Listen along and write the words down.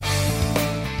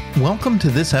Welcome to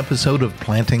this episode of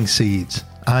Planting Seeds.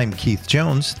 I'm Keith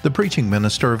Jones, the preaching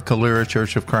minister of Calera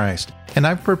Church of Christ, and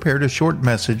I've prepared a short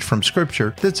message from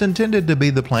Scripture that's intended to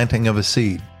be the planting of a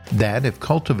seed that, if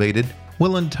cultivated,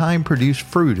 will in time produce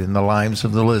fruit in the lives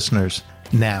of the listeners.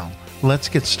 Now, let's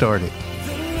get started.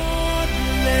 The Lord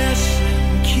bless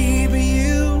and keep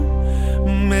you.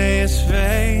 May His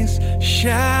face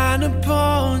shine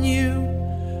upon you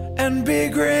and be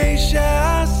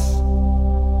gracious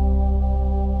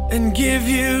and give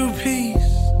you peace.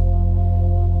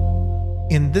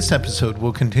 In this episode,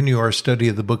 we'll continue our study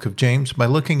of the book of James by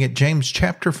looking at James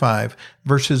chapter 5,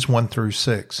 verses 1 through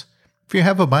 6. If you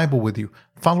have a Bible with you,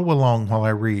 follow along while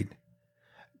I read.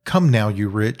 Come now, you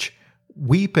rich,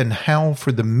 weep and howl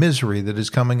for the misery that is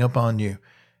coming upon you.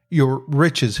 Your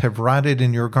riches have rotted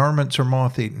and your garments are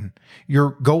moth-eaten.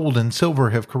 Your gold and silver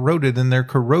have corroded, and their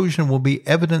corrosion will be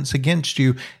evidence against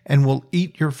you and will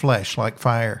eat your flesh like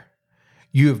fire.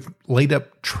 You have laid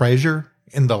up treasure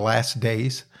in the last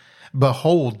days.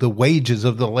 Behold, the wages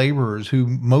of the laborers who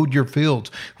mowed your fields,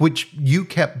 which you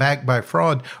kept back by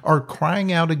fraud, are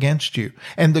crying out against you,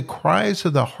 and the cries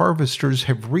of the harvesters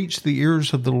have reached the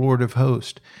ears of the Lord of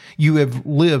hosts. You have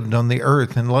lived on the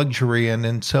earth in luxury and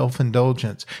in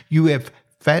self-indulgence. You have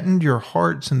fattened your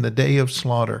hearts in the day of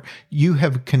slaughter. You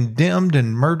have condemned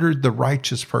and murdered the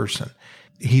righteous person.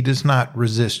 He does not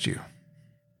resist you.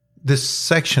 This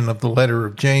section of the letter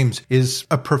of James is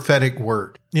a prophetic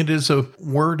word. It is a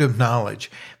word of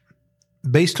knowledge.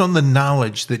 Based on the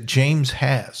knowledge that James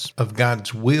has of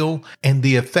God's will and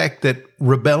the effect that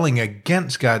rebelling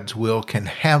against God's will can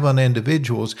have on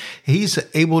individuals, he's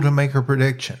able to make a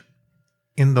prediction.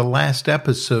 In the last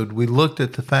episode, we looked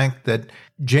at the fact that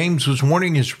James was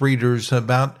warning his readers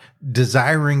about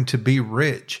desiring to be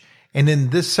rich. And in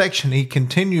this section, he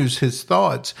continues his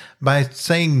thoughts by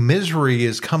saying misery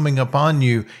is coming upon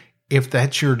you if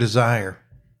that's your desire.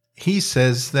 He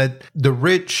says that the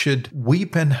rich should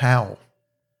weep and howl.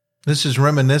 This is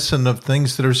reminiscent of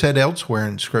things that are said elsewhere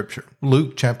in Scripture.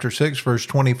 Luke chapter 6, verse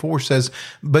 24 says,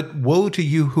 "But woe to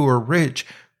you who are rich,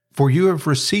 for you have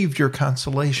received your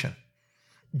consolation."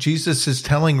 Jesus is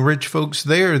telling rich folks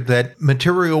there that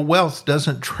material wealth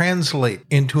doesn't translate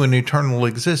into an eternal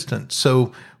existence.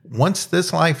 So once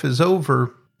this life is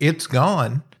over, it's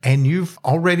gone, and you've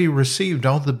already received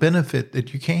all the benefit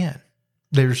that you can.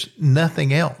 There's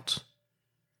nothing else.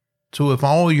 So if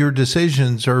all your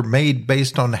decisions are made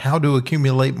based on how to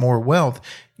accumulate more wealth,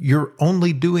 you're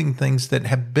only doing things that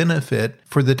have benefit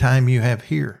for the time you have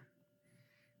here.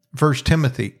 1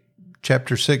 Timothy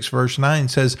chapter 6, verse 9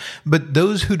 says, "But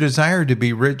those who desire to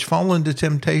be rich fall into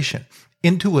temptation,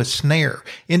 into a snare,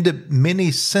 into many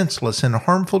senseless and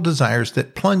harmful desires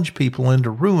that plunge people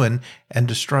into ruin and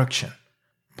destruction."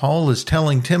 Paul is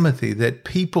telling Timothy that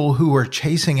people who are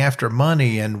chasing after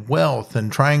money and wealth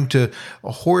and trying to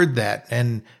hoard that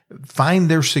and find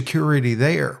their security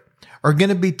there are going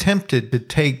to be tempted to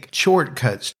take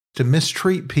shortcuts, to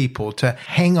mistreat people, to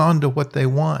hang on to what they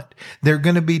want. They're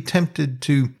going to be tempted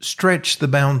to stretch the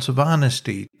bounds of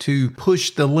honesty, to push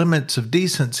the limits of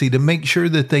decency to make sure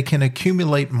that they can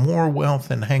accumulate more wealth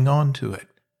and hang on to it.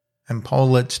 And Paul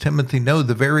lets Timothy know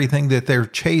the very thing that they're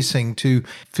chasing to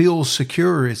feel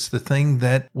secure is the thing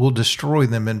that will destroy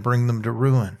them and bring them to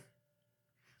ruin.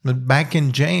 But back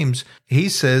in James, he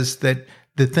says that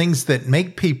the things that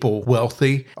make people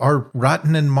wealthy are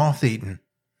rotten and moth-eaten.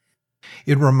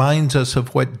 It reminds us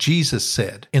of what Jesus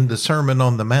said in the Sermon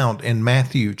on the Mount in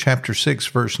Matthew chapter 6,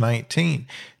 verse 19.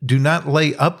 "Do not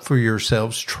lay up for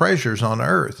yourselves treasures on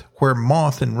earth, where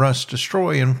moth and rust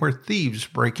destroy and where thieves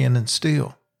break in and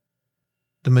steal."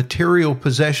 The material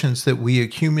possessions that we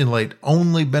accumulate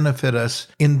only benefit us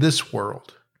in this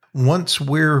world. Once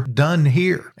we're done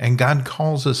here and God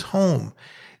calls us home,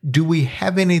 do we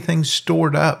have anything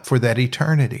stored up for that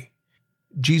eternity?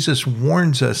 Jesus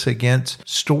warns us against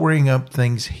storing up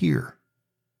things here.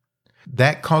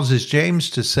 That causes James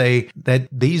to say that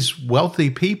these wealthy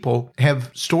people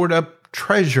have stored up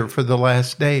treasure for the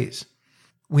last days.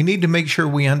 We need to make sure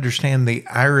we understand the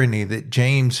irony that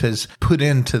James has put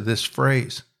into this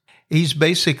phrase. He's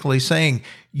basically saying,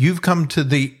 you've come to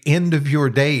the end of your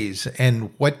days, and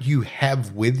what you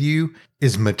have with you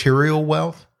is material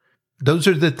wealth. Those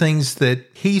are the things that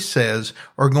he says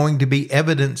are going to be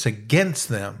evidence against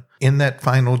them in that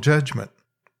final judgment.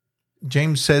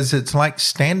 James says it's like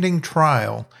standing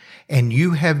trial, and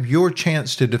you have your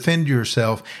chance to defend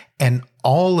yourself, and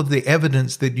all of the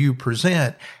evidence that you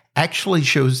present actually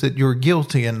shows that you're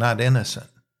guilty and not innocent.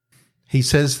 He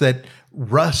says that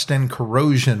rust and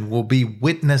corrosion will be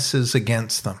witnesses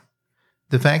against them.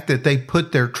 The fact that they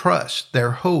put their trust,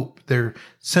 their hope, their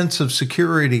sense of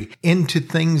security into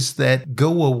things that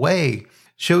go away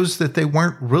shows that they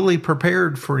weren't really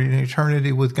prepared for an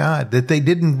eternity with God, that they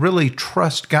didn't really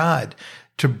trust God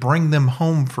to bring them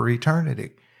home for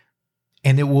eternity.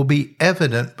 And it will be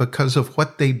evident because of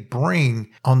what they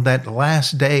bring on that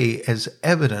last day as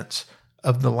evidence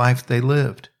of the life they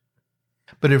lived.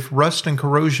 But if rust and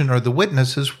corrosion are the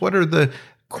witnesses, what are the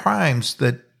crimes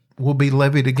that will be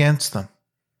levied against them?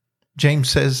 James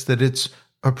says that it's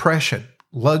oppression,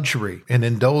 luxury, and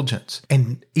indulgence,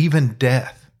 and even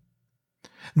death.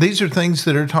 These are things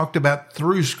that are talked about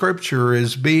through Scripture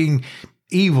as being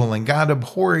evil and God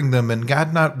abhorring them and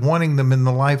God not wanting them in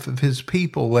the life of his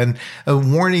people, and a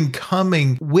warning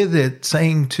coming with it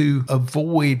saying to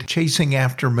avoid chasing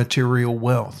after material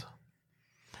wealth.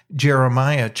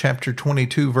 Jeremiah chapter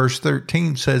 22 verse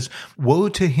 13 says, "Woe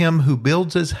to him who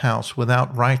builds his house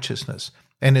without righteousness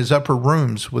and his upper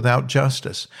rooms without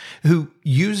justice, who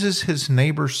uses his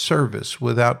neighbor's service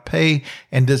without pay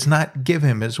and does not give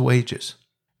him his wages."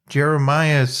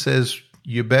 Jeremiah says,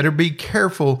 you better be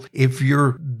careful if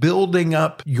you're building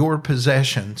up your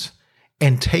possessions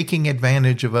and taking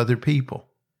advantage of other people.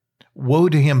 Woe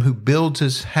to him who builds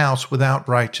his house without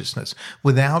righteousness,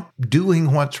 without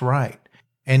doing what's right,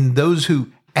 and those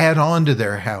who add on to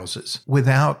their houses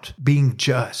without being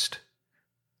just.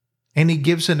 And he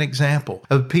gives an example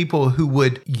of people who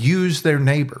would use their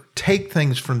neighbor, take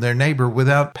things from their neighbor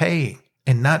without paying,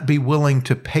 and not be willing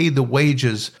to pay the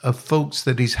wages of folks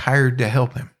that he's hired to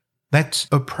help him. That's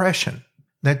oppression.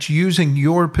 That's using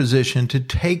your position to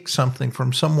take something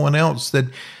from someone else that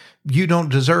you don't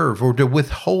deserve, or to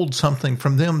withhold something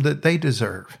from them that they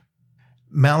deserve.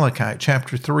 Malachi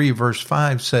chapter 3 verse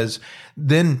 5 says,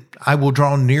 "Then I will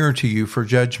draw near to you for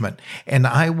judgment, and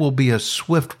I will be a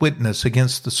swift witness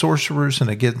against the sorcerers and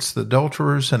against the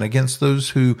adulterers and against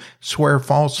those who swear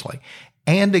falsely,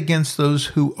 and against those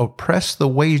who oppress the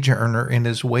wage earner in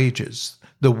his wages,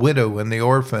 the widow and the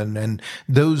orphan, and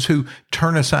those who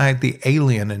turn aside the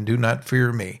alien and do not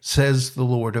fear me, says the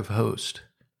Lord of hosts."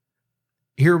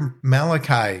 Here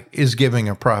Malachi is giving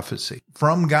a prophecy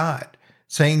from God,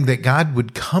 saying that God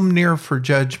would come near for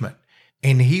judgment,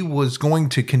 and he was going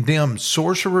to condemn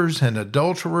sorcerers and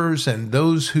adulterers and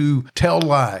those who tell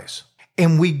lies.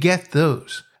 And we get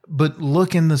those, but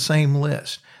look in the same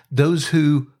list, those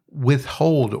who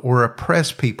withhold or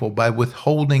oppress people by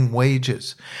withholding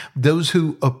wages, those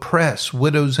who oppress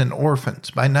widows and orphans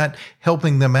by not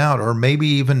helping them out, or maybe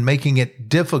even making it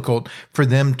difficult for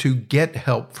them to get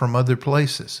help from other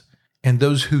places, and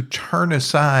those who turn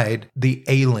aside the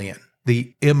alien,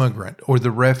 the immigrant, or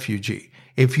the refugee.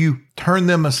 If you turn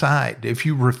them aside, if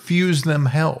you refuse them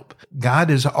help, God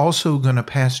is also going to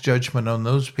pass judgment on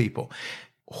those people.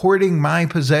 Hoarding my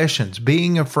possessions,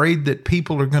 being afraid that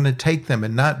people are going to take them,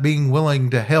 and not being willing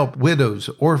to help widows,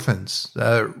 orphans,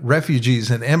 refugees,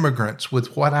 and immigrants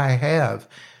with what I have,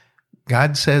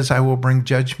 God says I will bring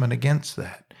judgment against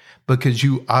that because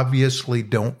you obviously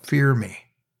don't fear me.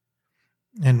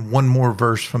 And one more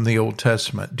verse from the Old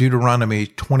Testament, Deuteronomy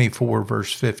 24,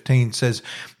 verse 15 says,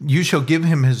 "You shall give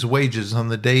him his wages on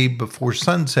the day before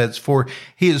sun sets, for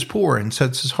he is poor and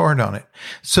sets his heart on it,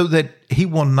 so that he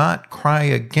will not cry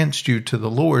against you to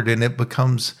the Lord, and it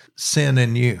becomes sin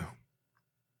in you."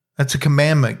 That's a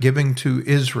commandment given to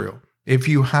Israel. If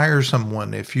you hire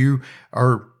someone, if you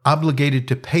are obligated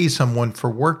to pay someone for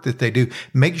work that they do,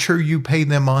 make sure you pay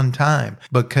them on time,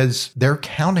 because they're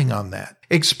counting on that,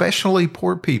 especially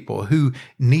poor people who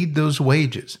need those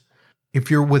wages.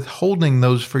 If you're withholding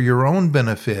those for your own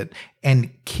benefit and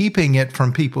keeping it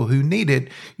from people who need it,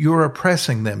 you're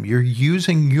oppressing them. You're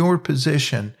using your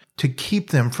position to keep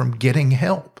them from getting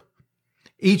help.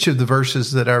 Each of the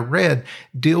verses that I read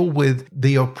deal with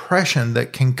the oppression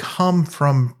that can come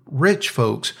from rich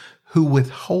folks who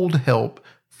withhold help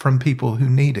from people who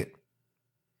need it.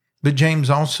 But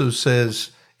James also says,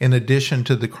 in addition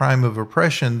to the crime of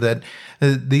oppression, that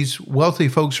these wealthy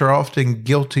folks are often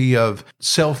guilty of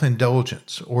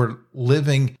self-indulgence or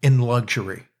living in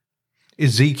luxury.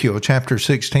 Ezekiel chapter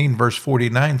 16, verse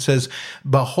 49 says,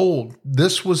 "Behold,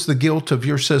 this was the guilt of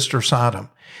your sister Sodom.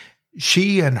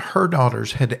 She and her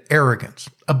daughters had arrogance,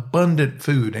 abundant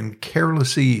food, and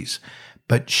careless ease,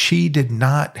 but she did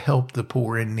not help the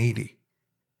poor and needy."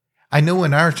 I know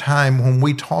in our time, when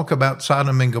we talk about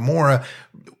Sodom and Gomorrah,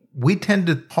 we tend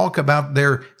to talk about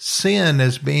their sin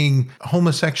as being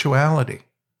homosexuality.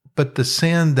 But the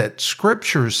sin that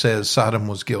Scripture says Sodom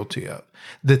was guilty of,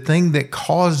 the thing that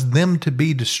caused them to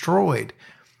be destroyed,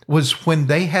 was when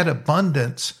they had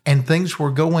abundance and things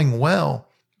were going well,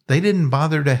 they didn't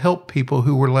bother to help people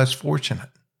who were less fortunate.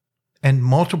 And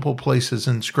multiple places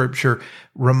in Scripture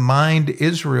remind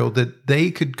Israel that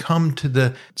they could come to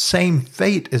the same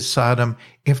fate as Sodom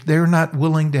if they're not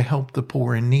willing to help the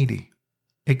poor and needy,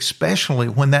 especially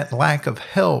when that lack of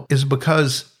help is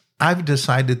because I've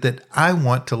decided that I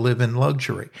want to live in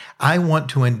luxury. I want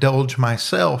to indulge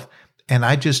myself, and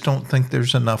I just don't think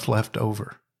there's enough left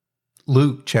over.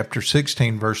 Luke chapter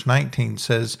 16, verse 19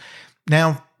 says,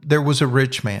 "Now there was a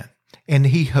rich man, and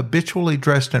he habitually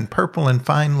dressed in purple and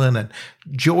fine linen,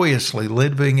 joyously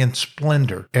living in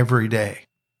splendor every day."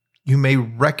 You may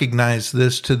recognize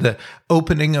this to the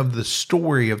opening of the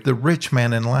story of the rich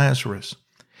man and Lazarus.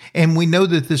 And we know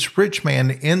that this rich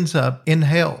man ends up in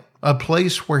hell, a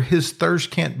place where his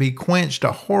thirst can't be quenched,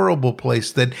 a horrible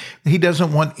place that he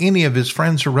doesn't want any of his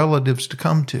friends or relatives to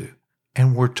come to.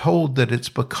 And we're told that it's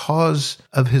because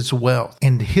of his wealth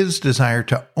and his desire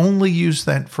to only use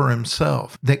that for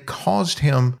himself that caused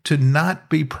him to not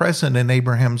be present in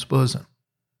Abraham's bosom.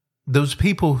 Those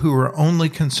people who are only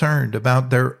concerned about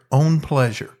their own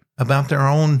pleasure, about their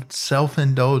own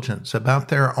self-indulgence, about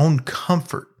their own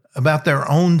comfort, about their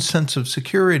own sense of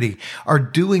security, are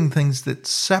doing things that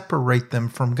separate them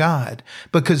from God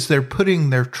because they're putting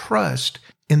their trust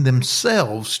in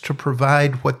themselves to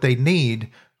provide what they need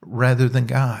rather than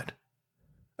God.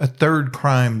 A third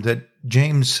crime that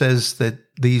James says that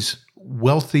these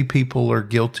wealthy people are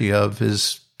guilty of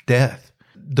is death.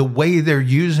 The way they're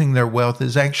using their wealth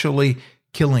is actually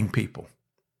killing people.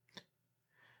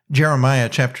 Jeremiah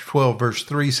chapter 12, verse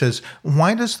 3 says,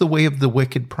 "Why does the way of the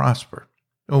wicked prosper?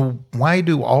 Oh, why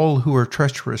do all who are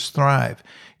treacherous thrive?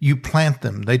 You plant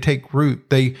them, they take root,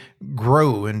 they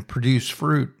grow and produce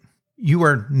fruit. You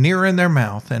are near in their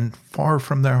mouth and far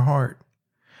from their heart.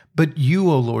 But you,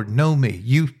 O Lord, know me.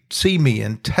 You see me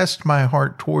and test my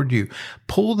heart toward you.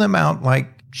 Pull them out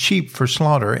like sheep for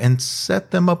slaughter and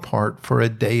set them apart for a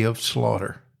day of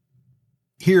slaughter."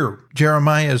 Here,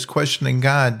 Jeremiah is questioning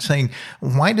God, saying,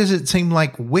 why does it seem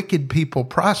like wicked people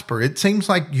prosper? It seems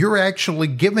like you're actually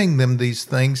giving them these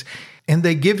things, and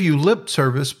they give you lip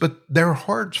service, but their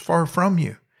heart's far from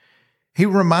you. He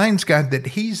reminds God that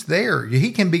he's there.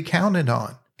 He can be counted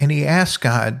on. And he asks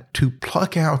God to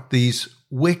pluck out these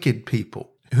wicked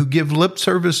people who give lip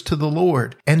service to the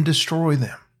Lord and destroy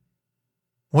them.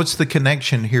 What's the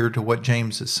connection here to what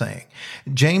James is saying?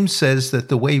 James says that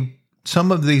the way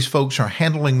some of these folks are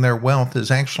handling their wealth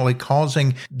is actually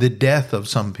causing the death of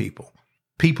some people.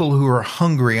 People who are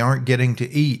hungry aren't getting to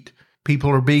eat.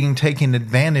 People are being taken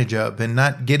advantage of and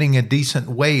not getting a decent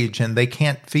wage, and they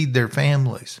can't feed their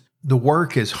families. The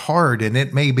work is hard, and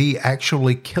it may be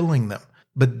actually killing them.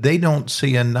 But they don't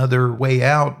see another way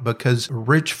out because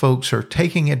rich folks are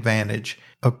taking advantage,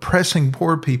 oppressing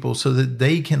poor people so that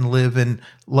they can live in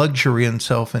luxury and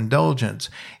self-indulgence.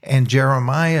 And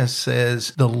Jeremiah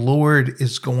says the Lord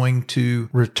is going to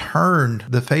return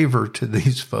the favor to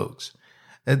these folks.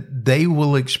 They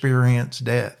will experience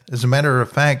death. As a matter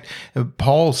of fact,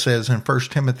 Paul says in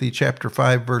 1 Timothy chapter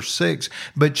 5, verse 6,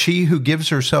 "But she who gives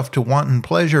herself to wanton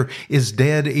pleasure is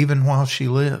dead even while she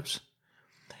lives."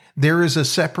 There is a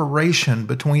separation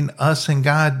between us and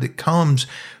God that comes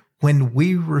when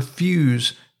we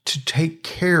refuse to take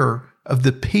care of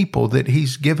the people that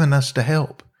he's given us to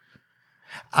help.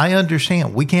 I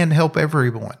understand we can't help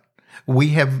everyone. We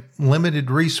have limited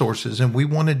resources and we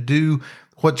want to do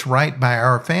what's right by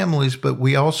our families, but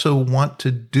we also want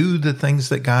to do the things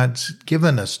that God's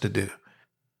given us to do.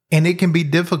 And it can be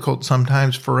difficult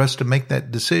sometimes for us to make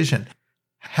that decision.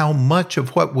 How much of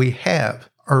what we have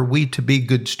are we to be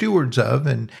good stewards of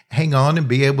and hang on and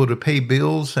be able to pay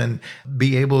bills and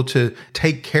be able to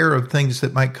take care of things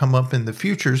that might come up in the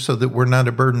future so that we're not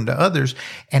a burden to others?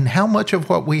 And how much of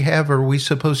what we have are we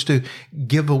supposed to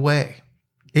give away?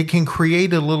 It can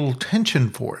create a little tension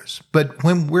for us. But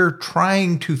when we're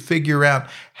trying to figure out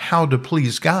how to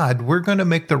please God, we're going to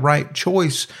make the right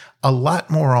choice a lot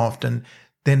more often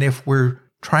than if we're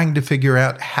trying to figure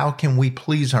out how can we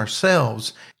please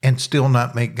ourselves and still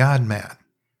not make God mad.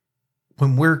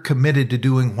 When we're committed to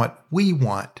doing what we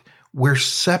want, we're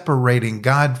separating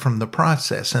God from the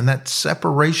process, and that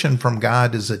separation from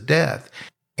God is a death.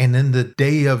 And in the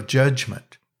day of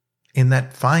judgment, in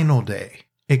that final day,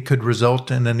 it could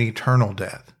result in an eternal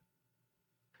death.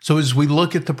 So as we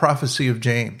look at the prophecy of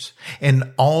James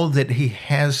and all that he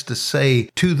has to say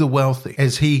to the wealthy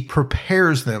as he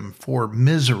prepares them for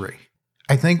misery,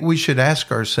 I think we should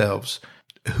ask ourselves,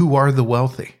 who are the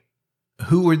wealthy?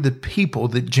 Who are the people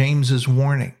that James is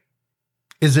warning?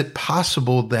 Is it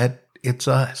possible that it's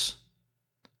us?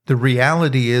 The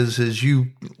reality is, as you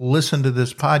listen to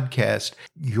this podcast,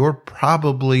 you're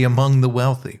probably among the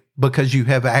wealthy because you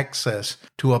have access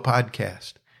to a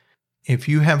podcast. If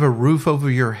you have a roof over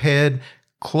your head,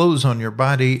 clothes on your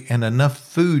body, and enough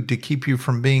food to keep you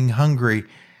from being hungry,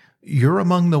 you're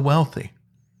among the wealthy.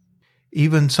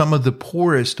 Even some of the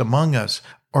poorest among us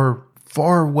are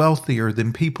far wealthier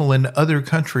than people in other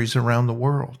countries around the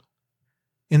world.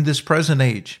 In this present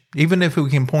age, even if we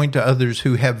can point to others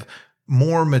who have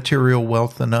more material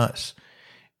wealth than us,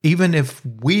 even if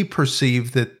we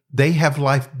perceive that they have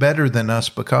life better than us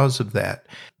because of that,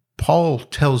 Paul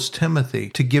tells Timothy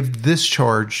to give this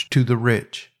charge to the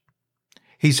rich.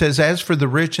 He says, "As for the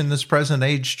rich in this present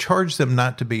age, charge them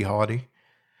not to be haughty,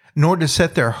 nor to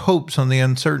set their hopes on the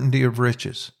uncertainty of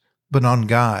riches, but on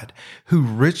God, who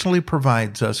richly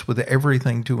provides us with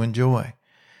everything to enjoy.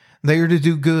 They are to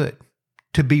do good,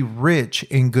 to be rich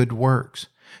in good works,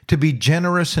 to be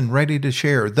generous and ready to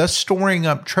share, thus storing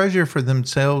up treasure for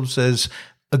themselves as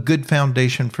a good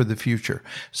foundation for the future,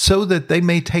 so that they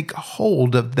may take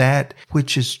hold of that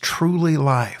which is truly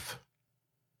life.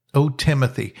 O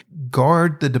Timothy,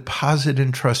 guard the deposit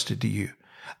entrusted to you.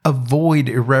 Avoid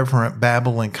irreverent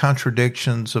babble and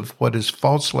contradictions of what is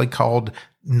falsely called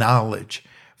knowledge,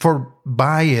 for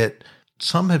by it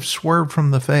some have swerved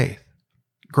from the faith.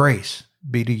 Grace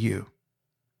be to you."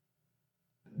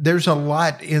 There's a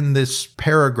lot in this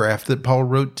paragraph that Paul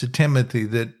wrote to Timothy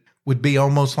that would be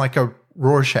almost like a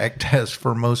Rorschach test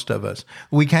for most of us.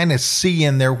 We kind of see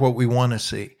in there what we want to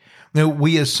see.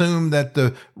 We assume that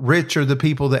the rich are the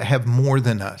people that have more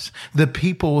than us. The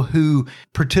people who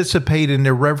participate in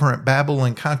irreverent babble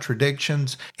and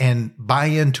contradictions and buy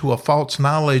into a false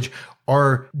knowledge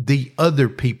are the other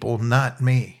people, not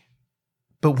me.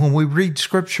 But when we read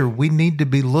Scripture, we need to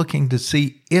be looking to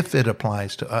see if it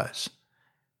applies to us.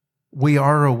 We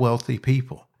are a wealthy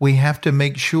people. We have to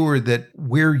make sure that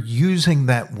we're using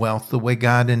that wealth the way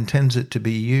God intends it to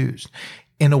be used,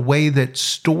 in a way that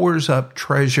stores up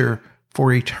treasure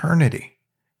for eternity,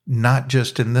 not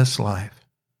just in this life.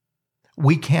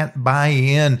 We can't buy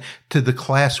in to the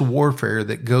class warfare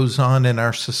that goes on in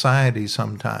our society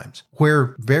sometimes,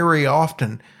 where very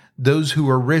often those who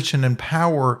are rich and in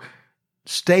power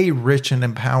stay rich and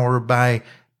in power by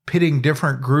pitting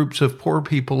different groups of poor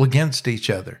people against each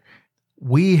other.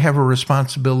 We have a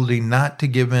responsibility not to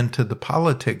give in to the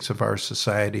politics of our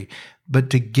society,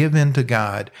 but to give in to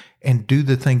God and do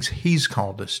the things He's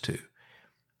called us to.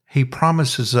 He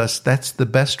promises us that's the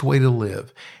best way to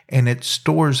live, and it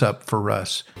stores up for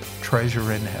us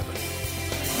treasure in heaven.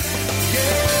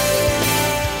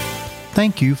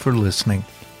 Thank you for listening.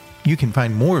 You can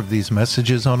find more of these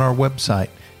messages on our website,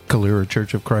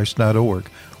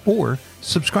 CaleraChurchOfChrist.org, or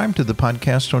subscribe to the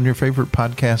podcast on your favorite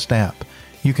podcast app.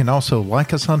 You can also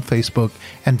like us on Facebook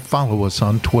and follow us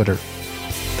on Twitter.